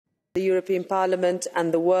The European Parliament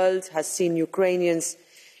and the world has seen Ukrainians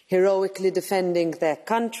heroically defending their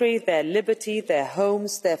country, their liberty, their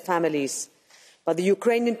homes, their families. But the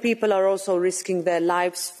Ukrainian people are also risking their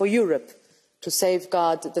lives for Europe to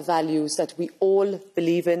safeguard the values that we all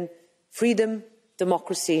believe in: freedom,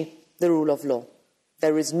 democracy, the rule of law.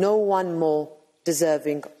 There is no one more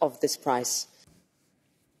deserving of this prize.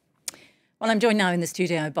 Well, I'm joined now in the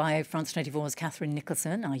studio by France 24's Catherine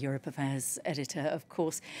Nicholson, our Europe Affairs editor, of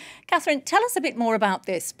course. Catherine, tell us a bit more about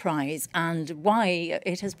this prize and why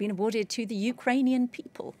it has been awarded to the Ukrainian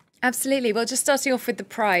people. Absolutely. Well, just starting off with the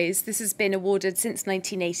prize, this has been awarded since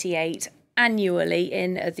 1988. Annually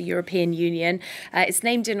in the European Union. It's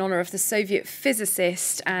named in honour of the Soviet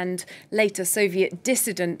physicist and later Soviet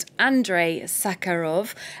dissident Andrei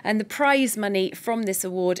Sakharov, and the prize money from this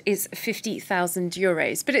award is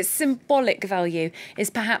 €50,000, but its symbolic value is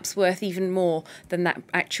perhaps worth even more than that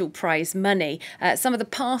actual prize money. Some of the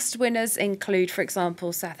past winners include, for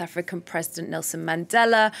example, South African President Nelson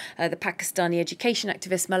Mandela, the Pakistani education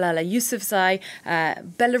activist Malala Yousafzai,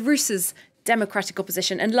 Belarus's democratic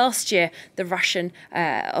opposition, and last year the Russian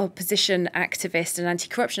opposition activist and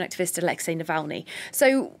anti-corruption activist Alexei Navalny.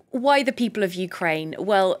 So why the people of Ukraine?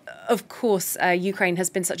 Well, of course, Ukraine has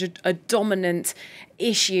been such a dominant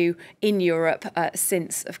issue in Europe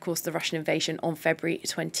since, of course, the Russian invasion on February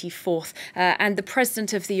 24th. And the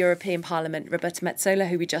president of the European Parliament, Roberta Metsola,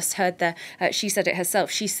 who we just heard there, she said it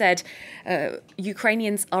herself. She said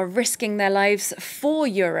Ukrainians are risking their lives for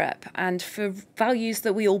Europe and for values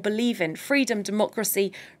that we all believe in: freedom,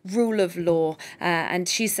 democracy, rule of law. And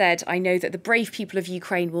she said, I know that the brave people of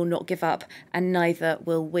Ukraine will not give up, and neither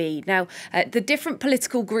will we. Now, the different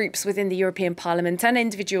political groups within the European Parliament and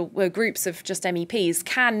individual groups of just MEPs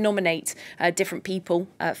can nominate different people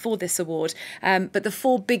for this award. But the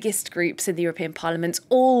four biggest groups in the European Parliament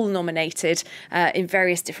all nominated in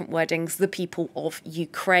various different wordings the people of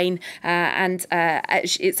Ukraine. And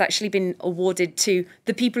it's actually been awarded to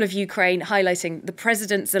the people of Ukraine, highlighting the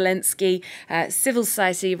President Zelensky, civil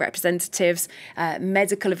society representatives,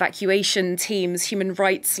 medical evacuation teams, human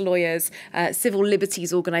rights lawyers, civil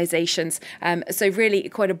liberties organisations. So really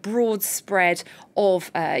quite a broad spread of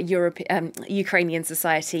Ukrainian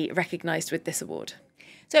society recognised with this award.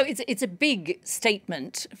 So it's a big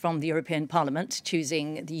statement from the European Parliament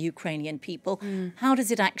choosing the Ukrainian people. How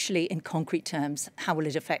does it actually, in concrete terms, how will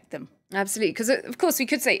it affect them? Absolutely, because of course we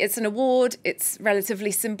could say it's an award, it's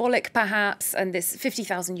relatively symbolic perhaps, and this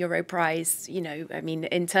 €50,000 prize, you know, I mean,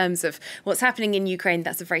 in terms of what's happening in Ukraine,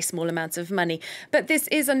 that's a very small amount of money. But this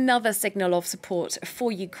is another signal of support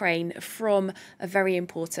for Ukraine from a very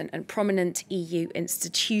important and prominent EU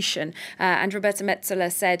institution. And Roberta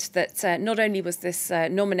Metsola said that not only was this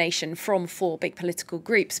nomination from four big political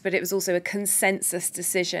groups, but it was also a consensus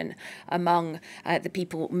decision among the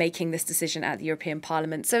people making this decision at the European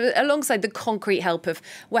Parliament. So alongside the concrete help of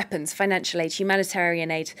weapons, financial aid, humanitarian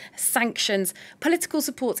aid, sanctions, political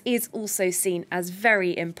support is also seen as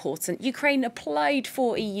very important. Ukraine applied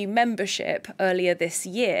for EU membership earlier this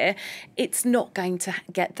year. It's not going to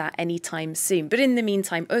get that anytime soon. But in the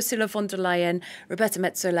meantime, Ursula von der Leyen, Roberta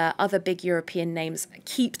Metsola, other big European names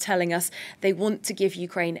keep telling us they want to give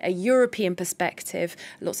Ukraine a European perspective,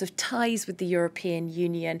 lots of ties with the European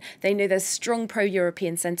Union. They know there's strong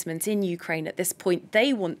pro-European sentiment in Ukraine at this point.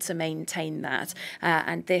 They want to maintain that.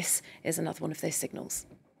 And this is another one of those signals.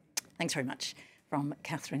 Thanks very much. From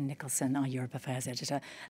Catherine Nicholson, our Europe Affairs editor.